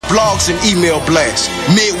blogs, and email blasts.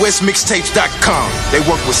 MidwestMixtapes.com. They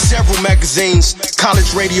work with several magazines,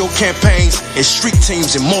 college radio campaigns, and street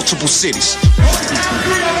teams in multiple cities.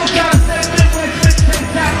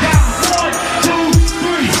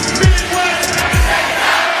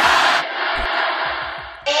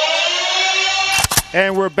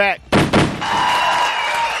 And we're back.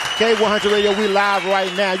 K100 Radio, we live right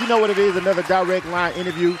now. You know what it is, another direct line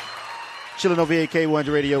interview. Chilling over here at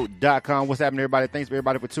K100Radio.com. What's happening, everybody? Thanks,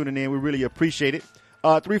 everybody, for tuning in. We really appreciate it.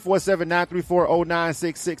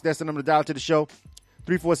 347-934-0966. That's the number to dial to the show.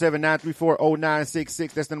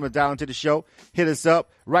 347-934-0966. That's the number to dial into the show. Hit us up.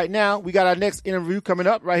 Right now, we got our next interview coming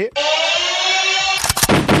up right here.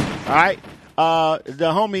 All right.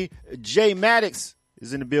 The homie J MADDIX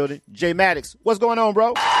is in the building. J MADDIX, what's going on,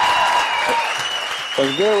 bro?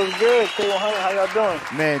 What's good? K100, how y'all doing?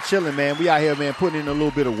 Man, chilling, man. We out here, man, putting in a little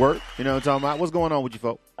bit of work. You know what I'm talking about? What's going on with you,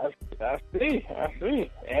 folks? I see.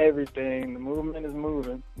 Everything. The movement is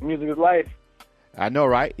moving. Music is life. I know,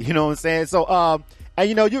 right? You know what I'm saying? So, and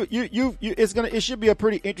you know, it should be a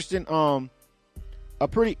pretty interesting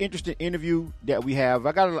interview that we have.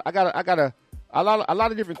 I got a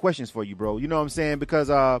lot of different questions for you, bro. You know what I'm saying? Because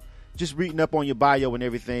just reading up on your bio and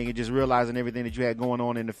everything, and just realizing everything that you had going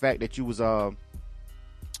on, and the fact that you was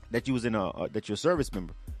that you're a service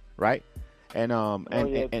member, right? And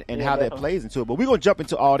how that plays into it. But we're gonna jump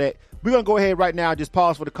into all that. We're gonna go ahead right now, just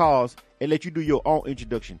pause for the cause, and let you do your own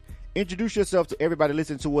introduction. Introduce yourself to everybody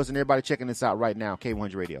listening to us and everybody checking this out right now.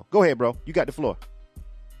 K100 Radio. Go ahead, bro. You got the floor.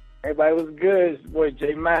 Everybody was good. It's your boy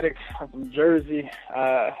J MADDIX. I'm from Jersey,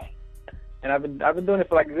 and I've been doing it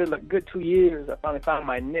for like a good 2 years. I finally found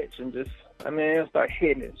my niche and I start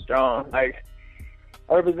hitting it strong. Like,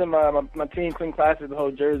 I represent my team, Clean Classes, the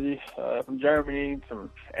whole Jersey, from Germany,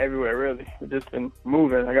 from everywhere, really. We've just been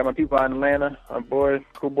moving. I got my people out in Atlanta, my boy,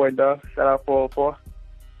 Cool Boy Duff. Shout out 404.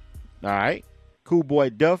 All right. Cool Boy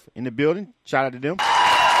Duff in the building. Shout out to them.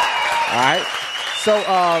 All right. So,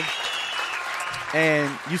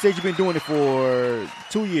 and you said you've been doing it for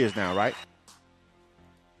 2 years now, right?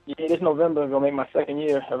 Yeah, this November is going to make my second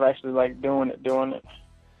year of actually, like, doing it.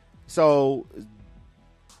 So,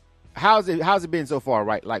 how's it been so far,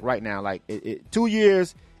 right? Like, right now, like, 2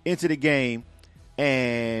 years into the game,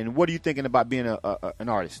 and what are you thinking about being an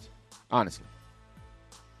artist, honestly?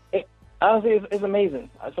 Honestly, it's amazing.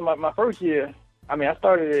 So, my first year, I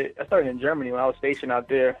started in Germany when I was stationed out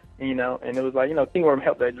there, and it was like, teamwork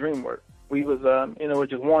helped that dream work. We was, it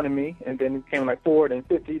just wanted me, and then it came like 4, then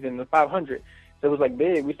 50, then the 500. So it was like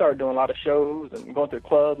big. We started doing a lot of shows and going to the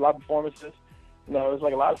clubs, a lot of performances. It was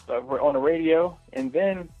like a lot of stuff. We're on the radio, and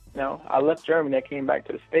then, I left Germany. I came back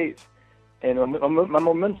to the States, and my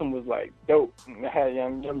momentum was like dope. I had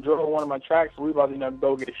Young Joe, one of my tracks. We about to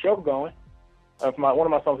go get a show going. For one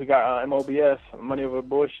of my songs, we got MOBS, Money Over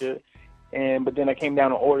Bullshit. But then I came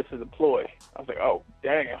down on orders to deploy. I was like, oh,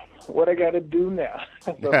 damn, what I got to do now?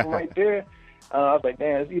 So from right there, I was like,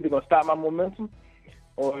 damn, it's either going to stop my momentum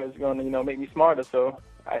or it's going to, make me smarter. So,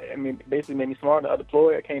 basically made me smarter. I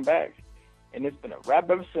deployed, I came back, and it's been a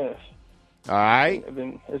wrap ever since. All right.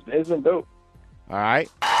 It's been dope. All right.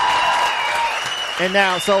 And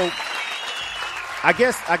now, so I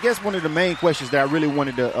guess one of the main questions that I really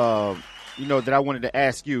wanted to, that I wanted to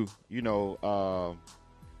ask you,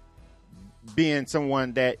 being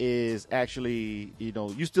someone that is actually,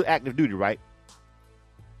 you still active duty, right?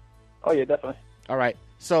 Oh yeah, definitely. All right.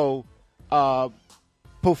 So,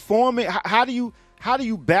 performing, how do you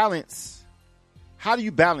balance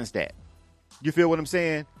that? You feel what I'm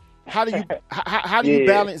saying? How do you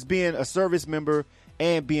balance being a service member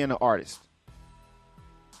and being an artist?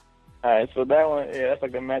 All right, so that one, that's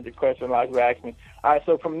like the magic question a lot of people ask me. All right,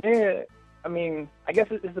 so from there, I guess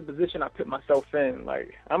it's a position I put myself in.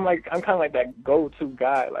 Like, I'm kind of like that go-to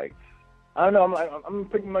guy. Like, I don't know, I'm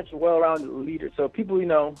pretty much a well-rounded leader. So people, I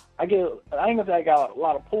ain't gonna say I got a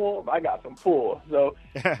lot of pull, but I got some pull. So,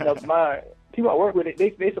 my people I work with,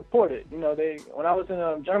 they support it. When I was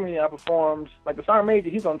in Germany, I performed, like the sergeant major,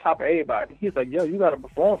 he's on top of everybody. He's like, yo, you gotta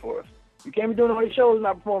perform for us. You can't be doing all these shows and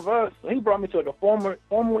not perform for us. So he brought me to like a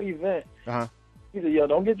formal event. Uh-huh. He said, yo,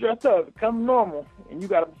 don't get dressed up. Come normal, and you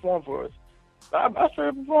gotta perform for us. So I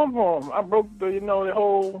straight performed for him. I broke the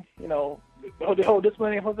whole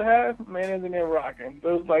discipline they're supposed to have. Man, isn't it rocking? So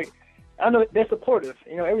it was like, I know they're supportive.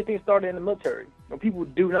 Everything started in the military. What people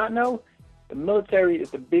do not know, the military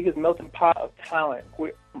is the biggest melting pot of talent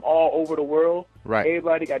from all over the world. Right.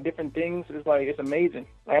 Everybody got different things. It's amazing.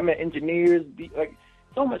 Like, I met engineers,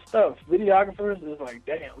 so much stuff. Videographers, it's like,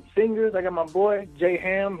 damn. Singers, I got my boy Jay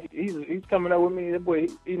Ham. He's coming up with me. That boy,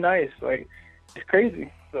 he's nice. Like, it's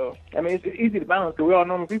crazy. So it's easy to balance because we all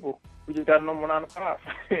normal people. we just got a normal 9 to 5.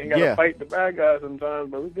 You gotta fight the bad guys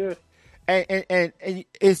sometimes, but we good. And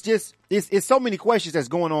it's just it's so many questions that's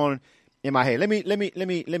going on in my head. Let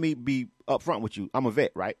me be upfront with you. I'm a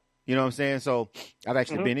vet, right? You know what I'm saying? So I've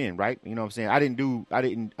actually been in, right? You know what I'm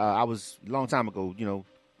saying? I was a long time ago, you know,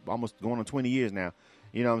 almost going on 20 years now.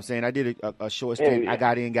 You know what I'm saying? I did a short stint. I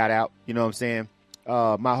got in, got out. You know what I'm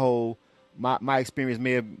saying? My experience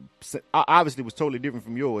may have obviously was totally different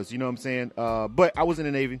from yours. You know what I'm saying? But I was in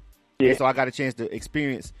the Navy. Yeah. So I got a chance to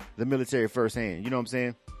experience the military firsthand. You know what I'm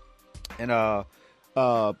saying? And got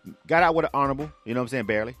out with an honorable. You know what I'm saying?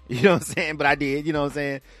 Barely. You know what I'm saying? But I did. You know what I'm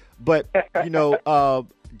saying? But, you know,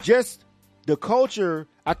 just the culture,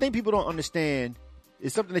 I think people don't understand.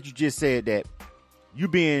 It's something that you just said, that you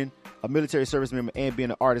being a military service member and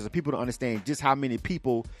being an artist, people don't understand just how many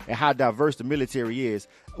people and how diverse the military is.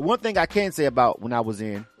 One thing I can say about when I was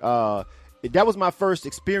in, that was my first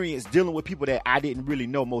experience dealing with people that I didn't really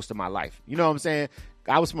know most of my life. You know what I'm saying?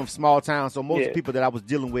 I was from a small town, so most of the people that I was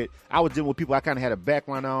dealing with people I kind of had a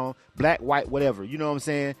background on, black, white, whatever. You know what I'm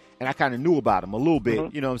saying? And I kind of knew about them a little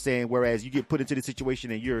bit, you know what I'm saying? Whereas you get put into the situation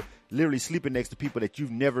and you're literally sleeping next to people that you've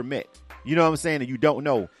never met. You know what I'm saying? And you don't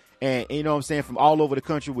know. And you know what I'm saying? From all over the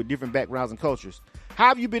country with different backgrounds and cultures. How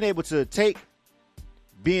have you been able to take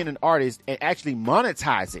being an artist and actually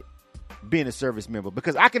monetize it, being a service member?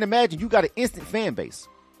 Because I can imagine you got an instant fan base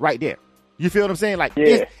right there. You feel what I'm saying? Like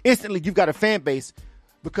instantly you've got a fan base.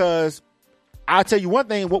 Because I'll tell you one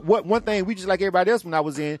thing, one thing we just like everybody else when I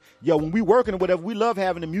was in, when we working or whatever, we love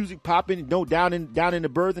having the music popping, down in the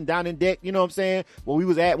berth and down in deck, you know what I'm saying? Where we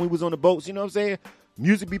was at when we was on the boats, you know what I'm saying?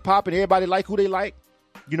 Music be popping, everybody like who they like.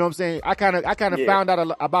 You know what I'm saying? I kind of found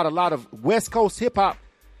out about a lot of West Coast hip hop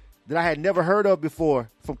that I had never heard of before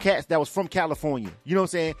from cats that was from California. You know what I'm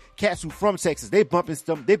saying? Cats who from Texas, they bumping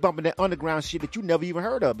that underground shit that you never even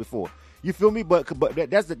heard of before. You feel me? But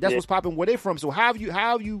that's what's popping where they from. So how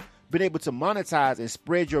have you been able to monetize and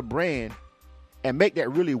spread your brand and make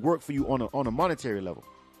that really work for you on a monetary level?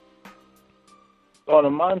 On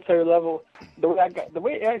a monetary level, I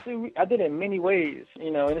did it in many ways,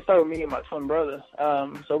 you know, and it started with me and my twin brother.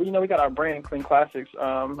 So we got our brand, Clean Classics,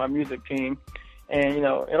 our music team. And, you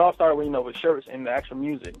know, it all started with, with shirts and the actual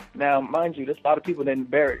music. Now, mind you, there's a lot of people in the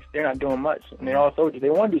barracks. They're not doing much. And they all soldiers. They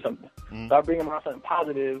want to do something. So I bring them around something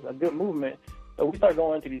positive, a good movement. So we start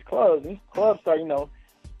going into these clubs. These clubs start,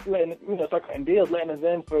 start cutting deals, letting us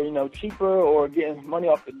in for, cheaper or getting money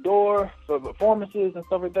off the door for performances and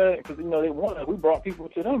stuff like that. Because, they want us. We brought people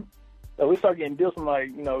to them. So we started getting deals from,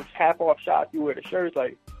 half off shots. You wear the shirts.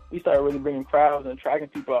 Like, we started really bringing crowds and attracting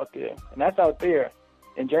people out there. And that's out there.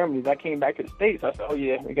 In Germany, as I came back to the States, I said, oh,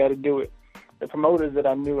 yeah, we got to do it. The promoters that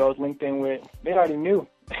I knew I was linked in with, they already knew.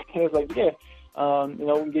 It was like, we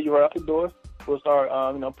can get you right off the door. We'll start,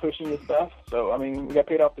 pushing your stuff. So, we got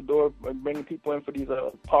paid off the door, bringing people in for these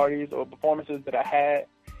parties or performances that I had.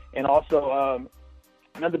 And also,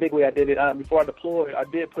 another big way I did it, before I deployed, I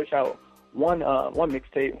did push out one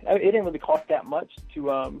mixtape. It didn't really cost that much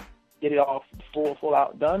to get it all full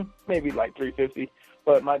out done, maybe like $350.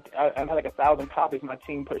 But I had like 1,000 copies my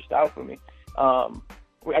team pushed out for me. I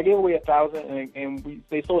gave away 1,000, and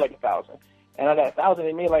they sold like 1,000. And out of that 1,000,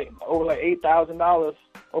 they made over $8,000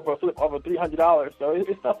 over a flip over $300. So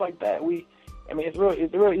it's stuff like that. It's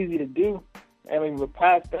real easy to do. We're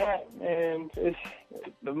past that, and it's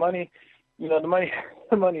the money.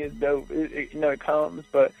 The money is dope. It comes,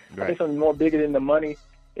 but I think something more bigger than the money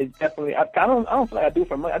is definitely. I don't feel like I do it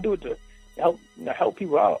for money. I do it to help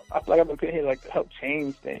people out. I feel like I've been put here to help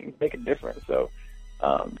change things, make a difference. So,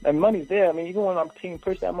 and money's there. Even when our team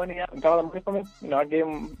pushed that money out and got all the money from it, I gave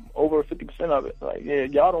them over 50% of it. Like, yeah,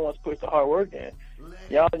 y'all don't want to push the hard work in.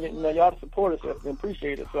 Y'all the support us and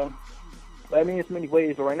appreciate it. So, it's many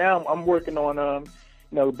ways. But right now, I'm working on,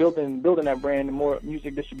 building that brand and more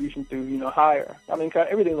music distribution through, higher.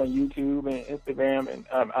 Everything's on YouTube and Instagram and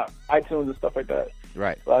iTunes and stuff like that.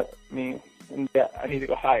 Right. But I need to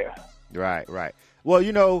go higher. Right.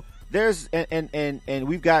 Well, there's and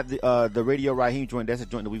we've got the Radio Raheem joint. That's a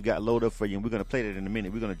joint that we've got loaded up for you, and we're gonna play that in a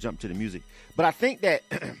minute. We're gonna jump to the music, but I think that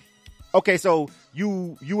okay. So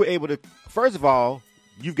you were able to, first of all,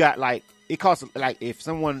 you've got it costs if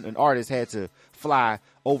an artist had to fly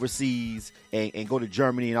overseas and go to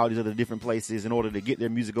Germany and all these other different places in order to get their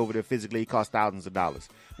music over there physically, it costs thousands of dollars.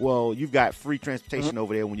 Well, you've got free transportation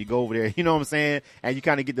over there when you go over there, you know what I'm saying? And you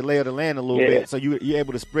kind of get the lay of the land a little bit, so you're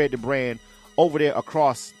able to spread the brand over there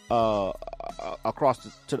across to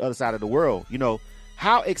the other side of the world.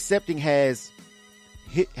 How accepting have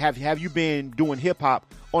you been doing hip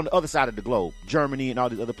hop on the other side of the globe, Germany and all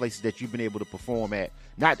these other places that you've been able to perform at?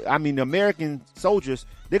 The American soldiers,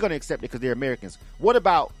 they're going to accept it because they're Americans. What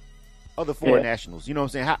about other foreign nationals? You know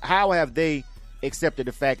what I'm saying? How have they accepted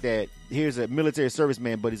the fact that here's a military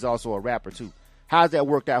serviceman, but he's also a rapper too? How's that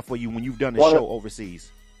worked out for you when you've done the show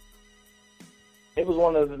overseas? It was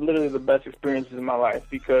one of literally the best experiences in my life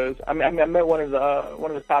because I met one of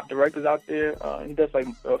the top directors out there. He does like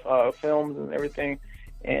films and everything,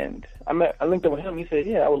 and I linked up with him. He said,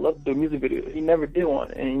 "Yeah, I would love to do a music video." He never did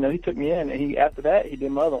one, and he took me in, and after that he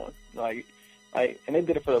did my other one. Like, and they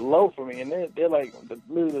did it for the low for me, and they're like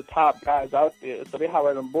literally the top guys out there. So they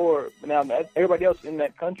hired on board. But now everybody else in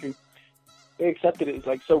that country, they accepted it. It's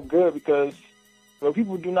like so good because. What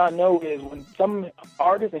people do not know is when some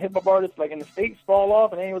artists and hip-hop artists, like in the States, fall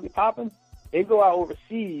off and ain't really popping, they go out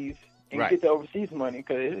overseas and get the overseas money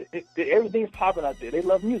because everything's popping out there. They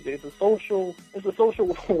love music. It's a social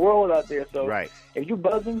world out there. So if you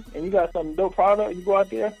buzzing and you got some dope product, you go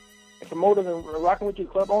out there, and promoters and rocking with your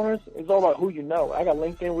club owners, it's all about who you know. I got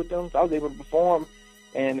linked in with them, so I was able to perform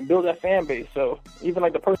and build that fan base. So even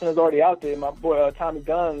like the person that's already out there, my boy Tommy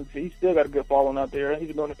Guns, he still got a good following out there. He's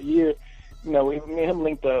been doing it for years. Me and him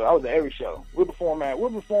linked up. I was at every show. We're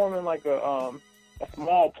performing like a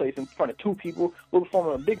small place in front of 2 people. We're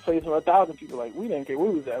performing a big place for 1,000 people. Like, we didn't care where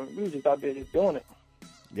we was at. We was just out there just doing it.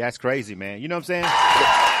 That's crazy, man. You know what I'm saying?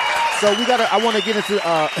 So I want to get into,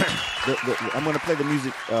 I'm going to play the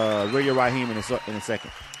music, Radio Raheem in a second.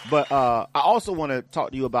 But I also want to talk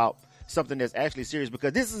to you about something that's actually serious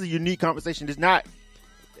because this is a unique conversation.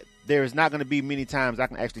 There is not going to be many times I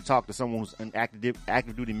can actually talk to someone who's an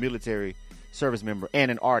active duty military service member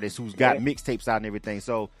and an artist who's got mixtapes out and everything.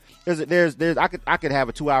 So I could have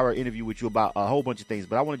a 2-hour interview with you about a whole bunch of things,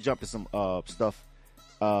 but I want to jump to some stuff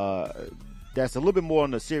that's a little bit more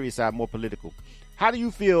on the serious side, more political. How do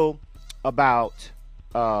you feel about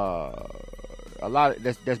a lot of,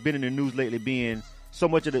 that's been in the news lately, being so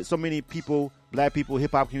many people, black people,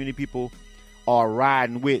 hip hop community people, are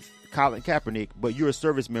riding with Colin Kaepernick, but you're a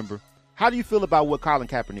service member. How do you feel about what Colin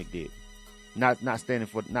Kaepernick did? Not standing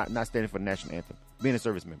for the national anthem, being a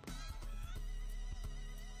service member.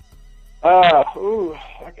 I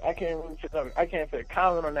can't put a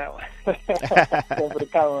comment on that one. I can't put a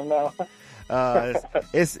comment on that one.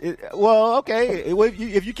 Well, okay.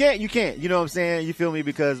 If you can't, you can't. You know what I'm saying? You feel me?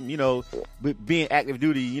 Because, being active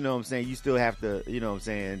duty, you know what I'm saying, you still have to, you know what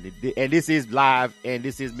I'm saying? And this is live and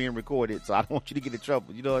this is being recorded, so I don't want you to get in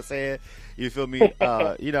trouble. You know what I'm saying? You feel me? You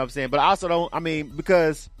know what I'm saying? But I also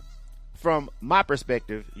because from my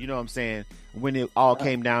perspective, you know what I'm saying, when it all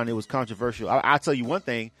came down, it was controversial. I'll tell you one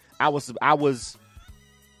thing. I wasn't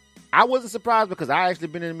surprised because I actually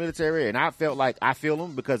been in the military and I felt like I feel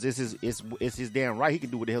him because it's his damn right. He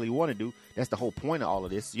can do what the hell he want to do. That's the whole point of all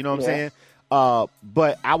of this. You know what I'm saying?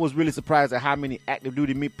 But I was really surprised at how many active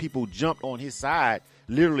duty people jumped on his side.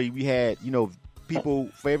 Literally, we had, people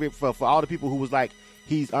for all the people who was like,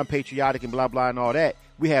 he's unpatriotic and blah, blah, and all that.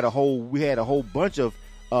 We had a whole bunch of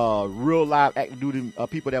real live active duty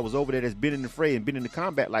people that was over there that's been in the fray and been in the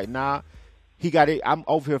combat. Like, nah, he got it. I'm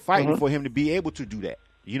over here fighting for him to be able to do that.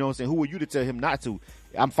 You know what I'm saying? Who are you to tell him not to?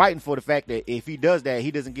 I'm fighting for the fact that if he does that,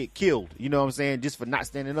 he doesn't get killed. You know what I'm saying? Just for not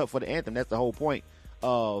standing up for the anthem. That's the whole point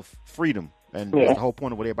of freedom. And that's the whole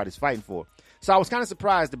point of what everybody's fighting for. So I was kind of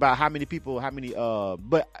surprised about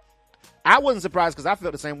but I wasn't surprised because I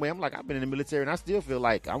felt the same way. I'm like, I've been in the military and I still feel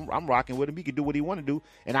like I'm rocking with him. He can do what he want to do.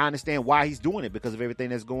 And I understand why he's doing it because of everything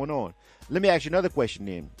that's going on. Let me ask you another question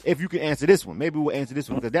then. If you can answer this one, maybe we'll answer this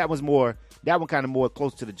one because that one kind of more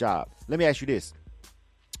close to the job. Let me ask you this.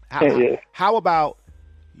 How about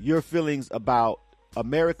your feelings about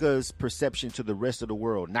America's perception to the rest of the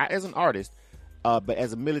world, not as an artist, but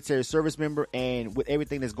as a military service member, and with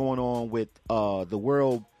everything that's going on with the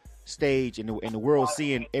world stage and the world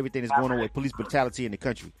seeing everything that's going on with police brutality in the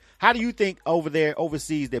country? How do you think over there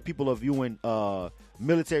overseas that people are viewing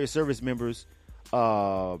military service members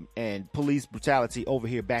and police brutality over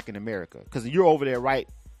here back in America? Because you're over there, right,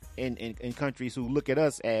 in countries who look at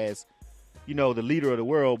us as, the leader of the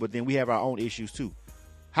world, but then we have our own issues too.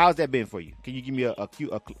 How's that been for you? Can you give me a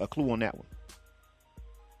clue on that one?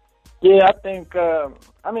 Yeah, I think, a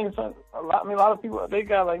lot of people, they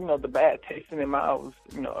got the bad taste in their mouths,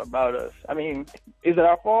 about us. I mean, is it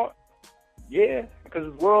our fault? Yeah,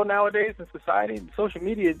 because the world nowadays in society, social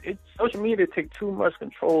media take too much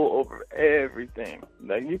control over everything.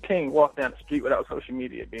 Like, you can't walk down the street without social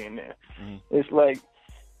media being there. Mm-hmm. It's like,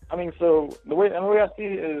 so the way I see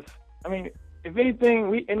it is, if anything,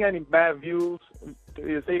 we ain't got any bad views.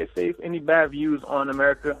 To say it safe, any bad views on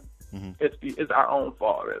America, it's our own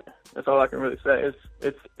fault. Really, that's all I can really say.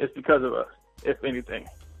 It's because of us, if anything.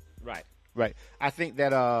 Right. I think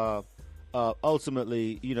that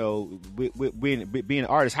ultimately, being an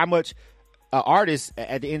artist, how much artists,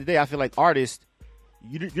 at the end of the day, I feel like artists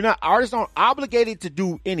aren't obligated to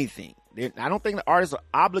do anything. I don't think the artists are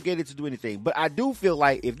obligated to do anything, but I do feel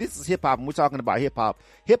like if this is hip hop and we're talking about hip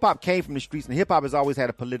hop came from the streets, and hip hop has always had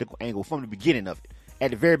a political angle from the beginning of it.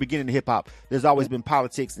 At the very beginning of hip hop, there's always been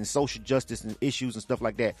politics and social justice and issues and stuff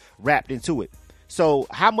like that wrapped into it. So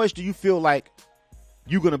how much do you feel like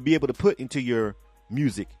you're going to be able to put into your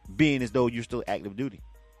music, being as though you're still active duty?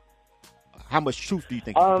 How much truth do you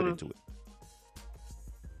think you can put into it?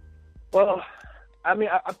 Well, I mean,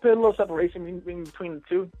 I put a little separation between the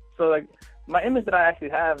two. So, like, my image that I actually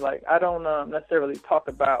have, like, I don't necessarily talk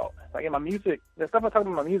about, like, in my music, the stuff I talk about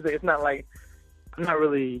in my music, it's not like, I'm not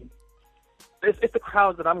really, it's the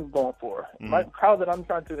crowds that I'm going for. My crowd that I'm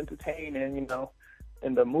trying to entertain and, you know,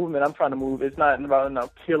 and the movement I'm trying to move, it's not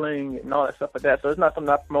about killing and all that stuff like that. So it's not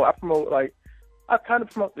something I promote. I promote, like, I kind of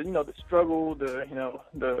promote the, you know, the struggle, the, you know,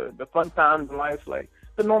 the fun times in life, like,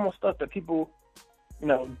 the normal stuff that people, you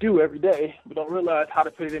know, do every day, but don't realize how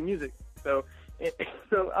to put it in music. So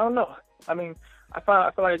I don't know. I mean, I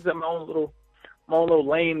feel like it's my own little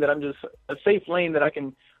lane that I'm just a safe lane that I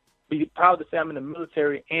can be proud to say I'm in the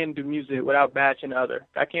military and do music without bashing other.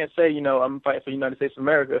 I can't say, you know, I'm fighting for the United States of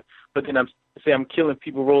America, but then I'm killing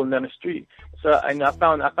people rolling down the street. So I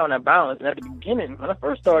found that balance. And at the beginning, when I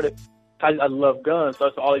first started, I love guns, so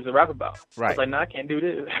that's all I used to rap about. Right. I was like, no, I can't do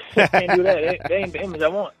this. I can't do that. That ain't the image I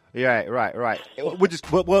want. Yeah, right.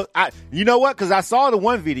 You know what? Because I saw the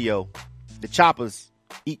one video, the choppers.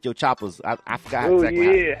 Eat your choppers. I forgot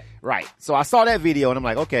exactly. How. Right. So I saw that video and I'm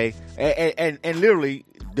like, okay. And literally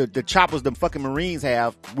the choppers the fucking Marines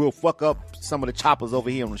have will fuck up some of the choppers over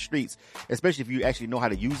here on the streets, especially if you actually know how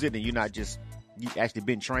to use it and you're not just, you actually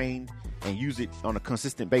been trained and use it on a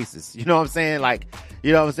consistent basis. You know what I'm saying? Like,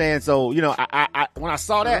 you know what I'm saying? So, you know, I when I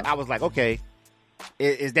saw that, I was like, okay,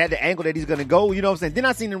 is that the angle that he's going to go? You know what I'm saying?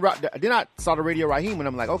 Then I saw the Radio Raheem and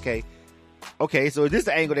I'm like, okay, so is this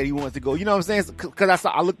the angle that he wants to go? You know what I'm saying? Because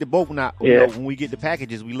I looked at both you know, when we get the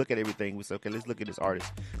packages, we look at everything. We say, okay, let's look at this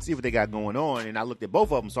artist, see what they got going on. And I looked at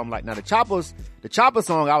both of them. So I'm like, now the Chopper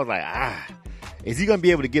song, I was like, is he going to be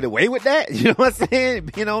able to get away with that? You know what I'm saying?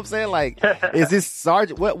 You know what I'm saying? Like, is this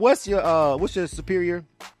Sergeant? What's your superior?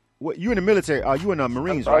 What, you in the military? You in the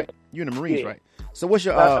Marines, right? You in the Marines, right? So what's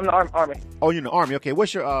your, I'm in the Army. Oh, you're in the Army. Okay.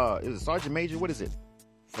 What's your, is it Sergeant Major? What is it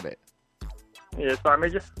for that? Yeah, Sergeant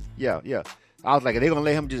Major. Yeah. I was like, are they gonna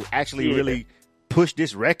let him just actually really push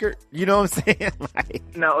this record? You know what I'm saying?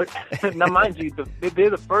 Like, no, now mind you,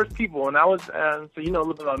 they're the first people, and I was so you know a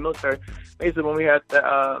little bit about the military. Basically, when we had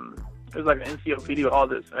the it was like an NCOPD with all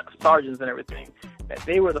this sergeants and everything.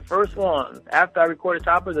 They were the first ones. After I recorded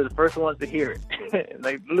Choppers, they're the first ones to hear it.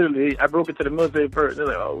 Like literally, I broke it to the military first. They're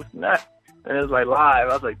like, oh, it's not, and it was like live.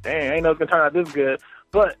 I was like, dang, I ain't know it's gonna turn out this good.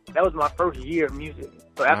 But that was my first year of music.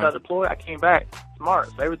 So after I deployed, I came back smart.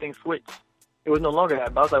 So everything switched. It was no longer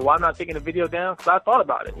that. But I was like, why am I not taking the video down? Because I thought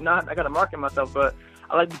about it. You know, I got to market myself, but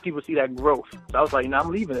I like people see that growth. So I was like, you know,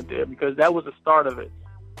 I'm leaving it there because that was the start of it.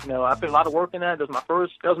 You know, I put a lot of work in that. That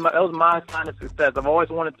was my sign of success. I've always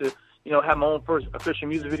wanted to, you know, have my own first official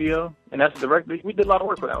music video, and that's directly. We did a lot of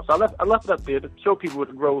work for that. So I left it up there to show people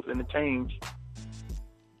the growth and the change.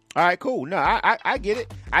 All right, cool. No, I get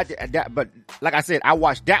it. But like I said, I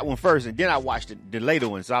watched that one first, and then I watched the later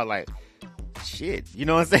one. So I was like, shit, you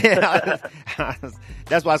know what I'm saying?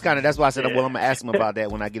 That's why I said, well, I'm gonna ask him about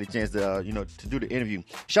that when I get a chance to, you know, to do the interview.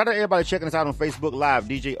 Shout out to everybody checking us out on Facebook Live.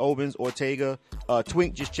 DJ Obens, Ortega,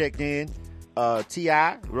 Twink just checked in.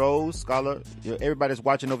 T.I., Rose, Scholar, you know, everybody that's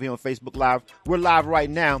watching over here on Facebook Live. We're live right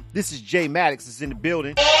now. This is Jay MADDIX is in the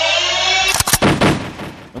building.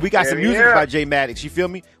 And we got some music by Jay MADDIX, you feel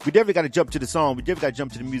me? We definitely got to jump to the song. We definitely got to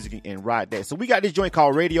jump to the music and ride that. So we got this joint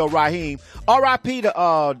called Radio Raheem. R.I.P. to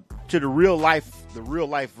the real life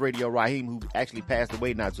Radio Raheem, who actually passed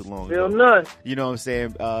away not too long ago. None. You know what I'm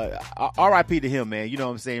saying? R.I.P. to him, man. You know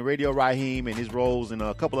what I'm saying? Radio Raheem and his roles in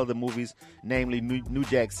a couple other movies, namely New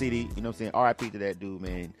Jack City. You know what I'm saying? R.I.P. to that dude,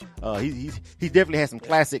 man. He definitely had some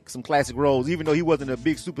classic roles. Even though he wasn't a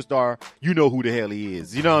big superstar, you know who the hell he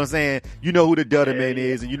is. You know what I'm saying? You know who the Dudder Man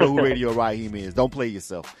is, and you know who Radio Raheem is. Don't play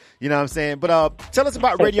yourself. You know what I'm saying? But tell us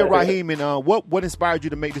about Radio Raheem and what inspired you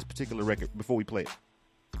to make this particular record before we play it.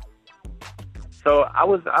 So I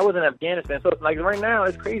was in Afghanistan. So like right now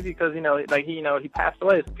it's crazy because he passed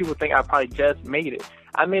away. So people think I probably just made it.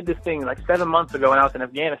 I made this thing like 7 months ago when I was in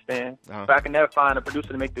Afghanistan, but I could never find a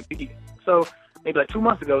producer to make the beat. So maybe like 2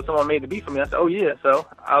 months ago, someone made the beat for me. I said, oh yeah. So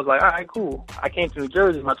I was like, all right, cool. I came to New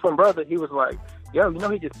Jersey. My twin brother, he was like, yo, you know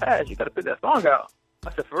he just passed. You got to put that song out.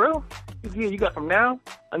 I said, for real? He said, yeah, you got from now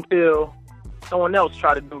until someone else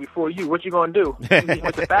tried to do before you. What you gonna do? You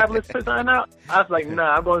went to Fabulous put something out? I was like,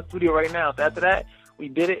 nah, I'm going to the studio right now. So after that, we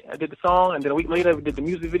did it. I did the song, and then a week later, we did the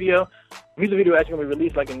music video. The music video actually gonna be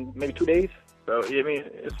released like in maybe 2 days. So I mean,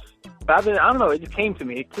 I don't know. It just came to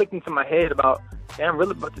me. It clicked into my head about, damn,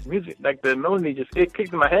 really about this music. Like the melody it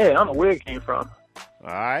clicked in my head. I don't know where it came from. All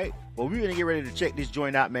right. Well, we're going to get ready to check this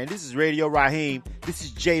joint out, man. This is Radio Raheem. This is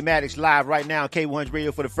J MADDIX live right now on K100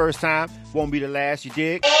 Radio for the first time. Won't be the last, you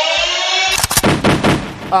dig?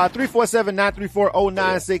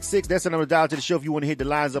 347-934-0966. That's the number to dial to the show if you want to hit the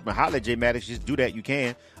lines up and holler at J MADDIX. Just do that. You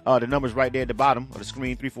can. The number's right there at the bottom of the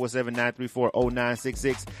screen,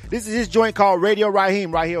 347-934-0966. This is his joint called Radio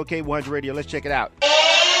Raheem right here on K100 Radio. Let's check it out.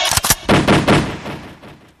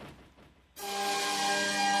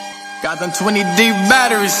 Got them 20 deep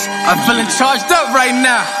batteries. I'm feeling charged up right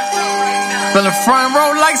now. Feeling front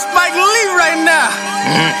row like Spike Lee right now.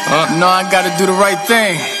 No, I gotta do the right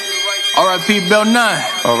thing. R.I.P. Bill 9.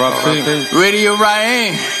 R.I.P. Radio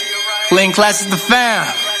Raheem. Playing classes the fam.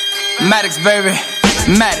 MADDIX, baby.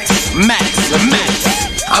 MADDIX.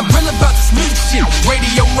 I'm real about this music shit.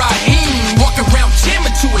 Radio Raheem. Walk around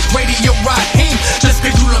jamming to it. Radio Raheem. Just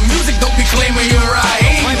cause you love music, don't be claiming you're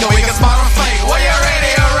Raheem. Don't make a spot on fight. Why you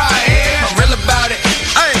Radio Raheem? I'm real about it.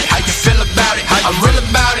 Hey, how you feel about it? I'm real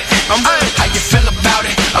about it. How you feel about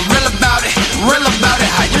it? I'm real about it. Real about it.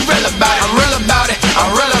 How you real about it? I'm real about it.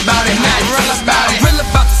 I'm real about it. I'm real about it. I'm real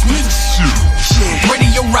about this music shit.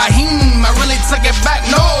 Radio Raheem. I really took it back.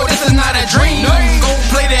 No, this is not a dream. Go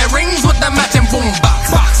play their rings with the matching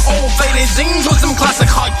boombox. Old faded jeans with some classic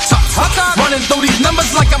hot tops. Running through these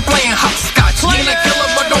numbers like I'm playing hopscotch. Ain't a killer,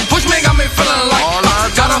 but don't push me. Got me feeling like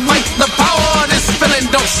gotta fight the power. This feeling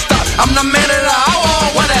don't stop. I'm the man of the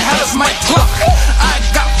hour. Where the hell is my clock? I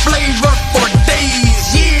got flavor for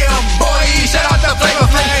days. Yeah, boy. Shout out to Flavor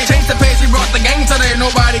Flav. Change the pace. We brought the game today.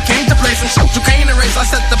 Nobody came to play. Some shit you can't erase. I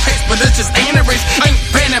set the pace, but it just ain't a race. Ain't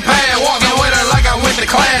pen and pad. Walking with her like I went to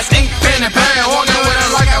class. Ain't pen and pad. Walking with her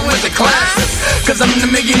like I went to class. Cause I'm in the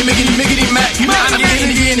miggity Mac. I'm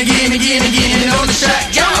again on the shack.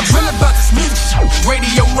 I'm real about this music.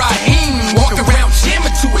 Radio Raheem. Walk around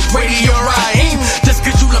jamming to it. Radio Raheem. Just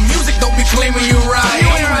cause you love music, don't be claiming you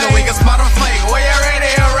Raheem. Don't make a spot on fight. Where you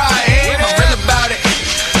Radio Raheem? I'm real about it.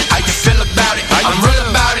 How you feel about it? I'm real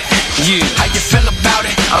about it. How you feel about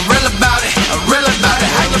it? I'm real about it. I'm real about it.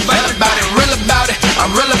 How you feel about it? Real about it.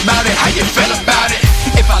 I'm real about it. How you feel about it?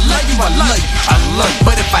 If I love you, I love you. I love you.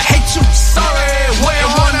 But if I hate you, sorry. Where you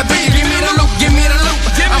wanna be? Give me the loop. Give me the loop.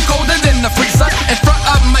 I'm colder than the freezer in front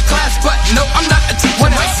of my class, but no, I'm not a teacher.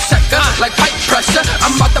 Mic checker, like pipe pressure.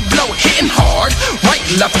 I'm about to blow, hitting hard. Right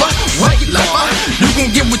lever, right lever. You can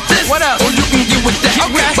get with this, what else? Or you can get with that.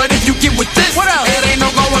 Okay. But if you get with this, what else? It ain't no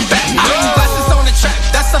going back. Bring glasses on the track.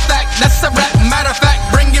 That's a fact. That's a rap. Matter of fact,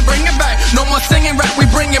 bring it back. No more singing rap. We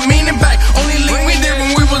bring your meaning back. Only lean we did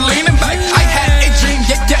when we were leaning back. I had a dream.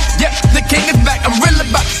 Yeah. The king is back. I'm real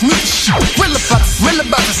about this music shit. Real about this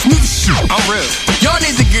music shit. I'm real. Y'all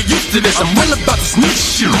need to get used to this. I'm real about this music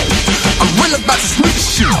shit. I'm real about this music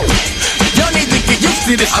shit. Y'all need to get used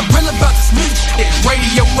to this. I'm real about this music shit.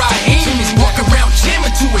 Radio Raheem. Walk around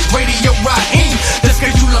jamming to it. Radio Raheem. Just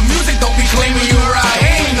cause you love music, don't be claiming you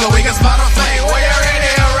Raheem. No, we got spot on fame. Where you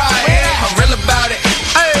Radio Raheem? I'm real about it.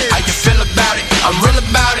 How you feel about it? I'm real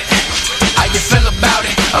about it. How you feel about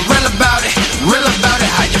it? I'm real about it. Real about it.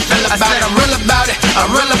 How you feel about it? I'm real about it.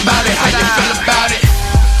 I'm real about it. How you feel about it?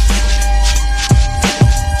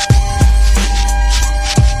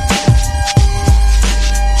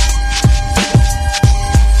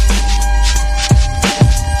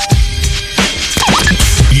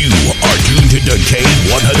 To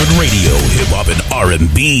K100 Radio, hip hop and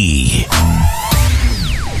R&B.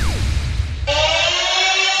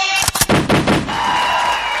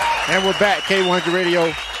 And we're back, K100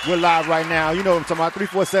 Radio. We're live right now. You know what I'm talking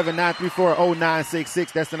about.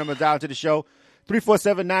 347-934-0966. That's the number dial to the show.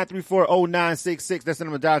 347-934-0966. That's the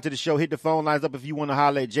number dial to the show. Hit the phone lines up if you want to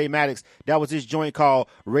holler at J MADDIX. That was his joint called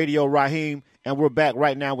Radio Raheem. And we're back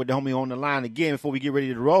right now with the homie on the line again before we get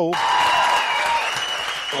ready to roll.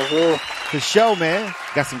 The show, man,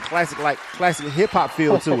 got some classic hip hop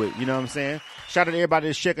feel to it. You know what I'm saying? Shout out to everybody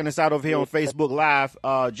that's checking us out over here on Facebook Live.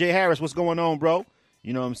 Jay Harris, what's going on, bro?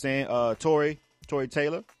 You know what I'm saying? Tori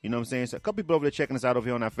Taylor, you know what I'm saying? So a couple people over there checking us out over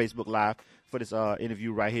here on our Facebook Live for this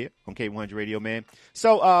interview right here on K100 Radio, man.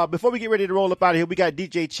 So before we get ready to roll up out of here, we got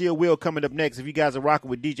DJ Chill Will coming up next. If you guys are rocking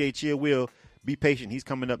with DJ Chill Will, be patient. He's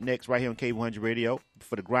coming up next right here on K100 Radio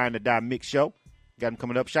for the Grind or Die Mix Show. Got them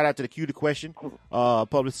coming up. Shout out to the Q the Question.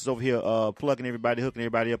 Publicists over here plugging everybody, hooking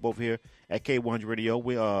everybody up over here at K100 Radio.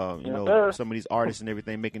 We, some of these artists and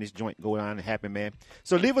everything making this joint go on and happen, man.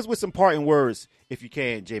 So leave us with some parting words, if you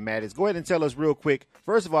can, J Maddix. Go ahead and tell us real quick.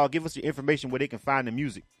 First of all, give us your information where they can find the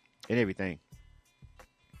music and everything.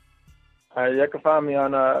 You can find me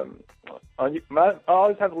on I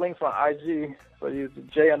always have links on IG, so use the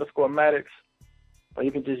J_Maddix. Or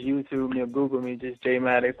you can just YouTube me or Google me, just J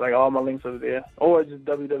Maddix. Like all my links are there. Or just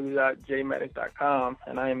www.jmaddix.com,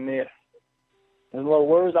 and I am there. There's little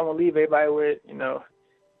words I'm gonna leave everybody with.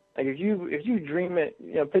 Like if you dream it,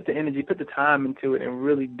 put the energy, put the time into it, and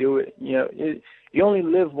really do it. You only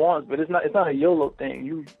live once, but it's not a YOLO thing.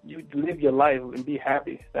 You live your life and be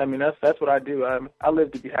happy. I mean that's what I do. I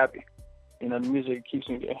live to be happy. The music keeps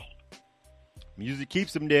me there. Music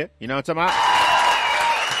keeps them there. You know what I'm talking about?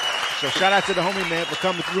 So shout out to the homie, man, for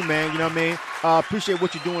coming through, man. You know what I mean? Appreciate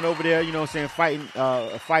what you're doing over there. You know what I'm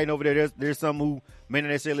saying? Fighting over there. There's some who may not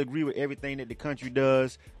necessarily agree with everything that the country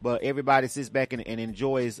does, but everybody sits back and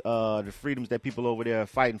enjoys the freedoms that people over there are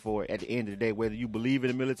fighting for at the end of the day. Whether you believe in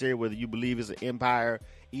the military, whether you believe it's an empire,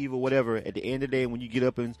 evil, whatever, at the end of the day, when you get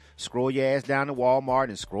up and scroll your ass down to Walmart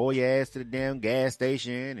and scroll your ass to the damn gas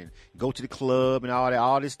station and go to the club and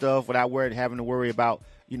all this stuff without having to worry about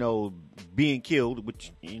being killed,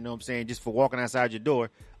 which, you know what I'm saying, just for walking outside your door,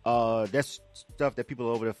 that's stuff that people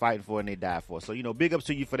are over there fighting for and they die for. So, big ups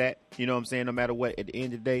to you for that. You know what I'm saying? No matter what, at the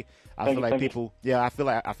end of the day, I feel like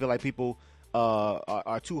people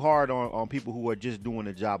are too hard on people who are just doing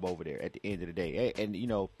the job over there at the end of the day. And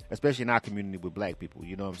especially in our community with black people,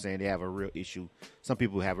 you know what I'm saying? They have a real issue. Some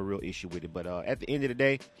people have a real issue with it. But at the end of the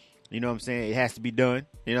day, you know what I'm saying? It has to be done.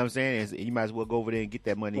 You know what I'm saying? You might as well go over there and get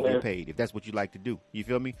that money and get paid if that's what you like to do. You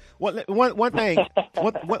feel me? One thing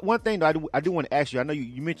though, I do want to ask you. I know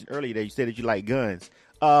you mentioned earlier that you said that you like guns.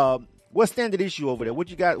 What's standard issue over there? What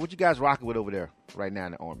you guys rocking with over there right now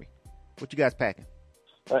in the Army? What you guys packing?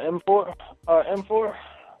 M4. M4.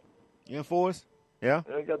 M4s? Yeah?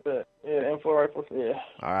 I got that. Yeah, M4 rifles. Yeah.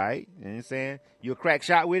 All right. You know what I'm saying? You a crack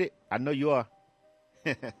shot with it? I know you are.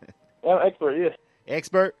 I'm expert, yeah.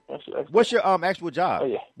 Expert? What's your actual job? Oh,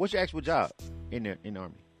 yeah. What's your actual job in the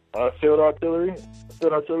Army? Field artillery.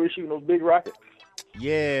 Field artillery, shooting those big rockets.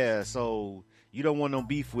 Yeah, so you don't want no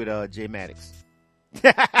beef with J Maddix.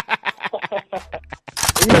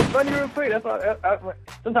 Funny real quick. That's why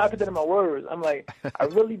sometimes I put that in my words. I'm like, I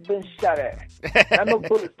really been shot at. I know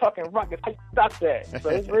bullets talking rockets. I stop that. So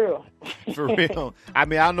it's real. For real. I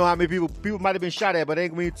mean, I don't know how many people might have been shot at, but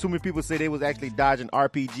ain't gonna be too many people say they was actually dodging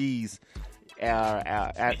RPGs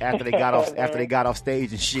after they got off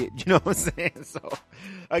stage and shit. You know what I'm saying? So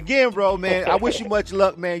again, bro, man, I wish you much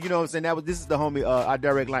luck, man. You know what I'm saying? This is the homie, our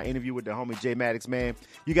direct line interview with the homie J Maddix, man.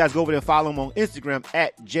 You guys go over there and follow him on Instagram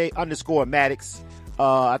at J_Maddix.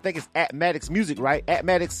 I think it's at Maddix Music, right? At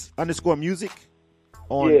Maddix_music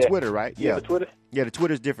on Twitter, right? Yeah. The Twitter. Yeah, the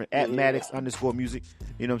Twitter's different. At Maddix_music.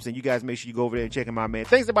 You know what I'm saying? You guys make sure you go over there and check him out, man.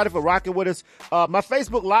 Thanks everybody for rocking with us. My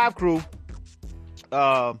Facebook Live crew,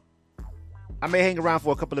 I may hang around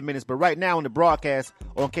for a couple of minutes, but right now on the broadcast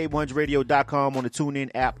on K100radio.com, on the TuneIn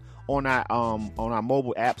app, on our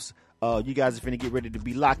mobile apps, you guys are finna get ready to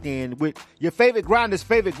be locked in with your favorite grinder,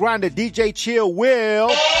 DJ Chill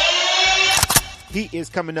Will. He is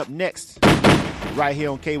coming up next right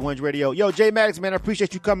here on K100 Radio. Yo, J Maddix, man, I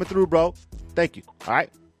appreciate you coming through, bro. Thank you. All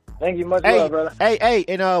right. Thank you much, brother. Hey,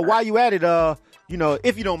 and while you at it,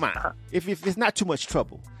 if you don't mind, if it's not too much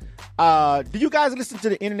trouble, do you guys listen to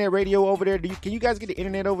the internet radio over there? Can you guys get the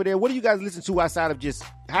internet over there? What do you guys listen to outside of just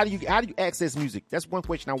how do you access music? That's one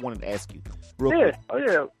question I wanted to ask you. Real quick. Oh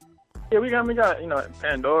yeah. Yeah, we got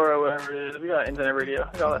Pandora, whatever it is. We got internet radio,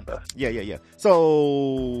 all that stuff. Yeah.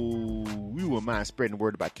 So we wouldn't mind spreading the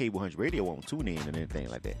word about K100 Radio on TuneIn and anything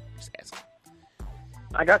like that. Just asking.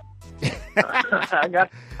 I got.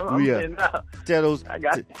 Tell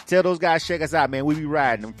those guys check us out, man. We be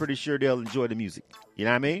riding. I'm pretty sure they'll enjoy the music. You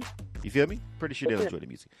know what I mean? You feel me? Pretty sure they'll enjoy the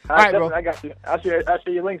music. All right, bro. I got you. I'll share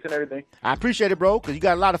your links and everything. I appreciate it, bro, because you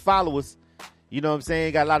got a lot of followers. You know what I'm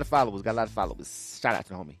saying? Got a lot of followers. Shout out to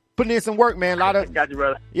the homie. Putting in some work, man. Got you,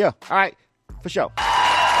 brother. Yeah. All right. For sure. All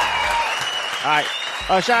right.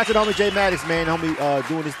 Shout out to the homie J Maddix, man. The homie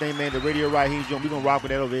doing this thing, man. The radio right here. We're going to rock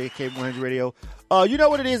with that over there at K100 Radio. You know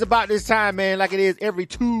what it is about this time, man, like it is every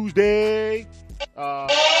Tuesday.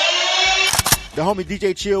 The homie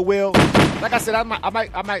DJ Chill Will. Like I said, I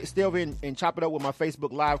might stay over and chop it up with my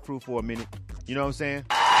Facebook Live crew for a minute. You know what I'm saying?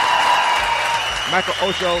 Michael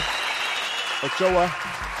Ochoa,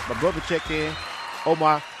 my brother checked in.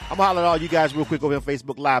 Omar, I'm gonna holler at all you guys real quick over on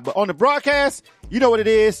Facebook Live. But on the broadcast, you know what it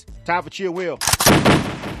is. Time for Chill Will.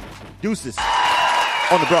 Deuces.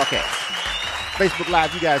 on the broadcast. Facebook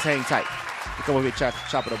Live, you guys hang tight. We'll come over here and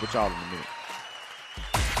chop it up with y'all in a minute.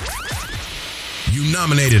 You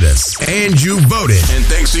nominated us, and you voted. And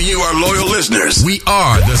thanks to you, our loyal listeners, we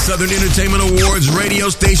are the Southern Entertainment Awards Radio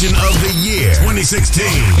Station of the Year 2016.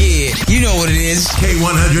 Yeah, you know what it is.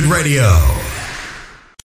 K100 Radio.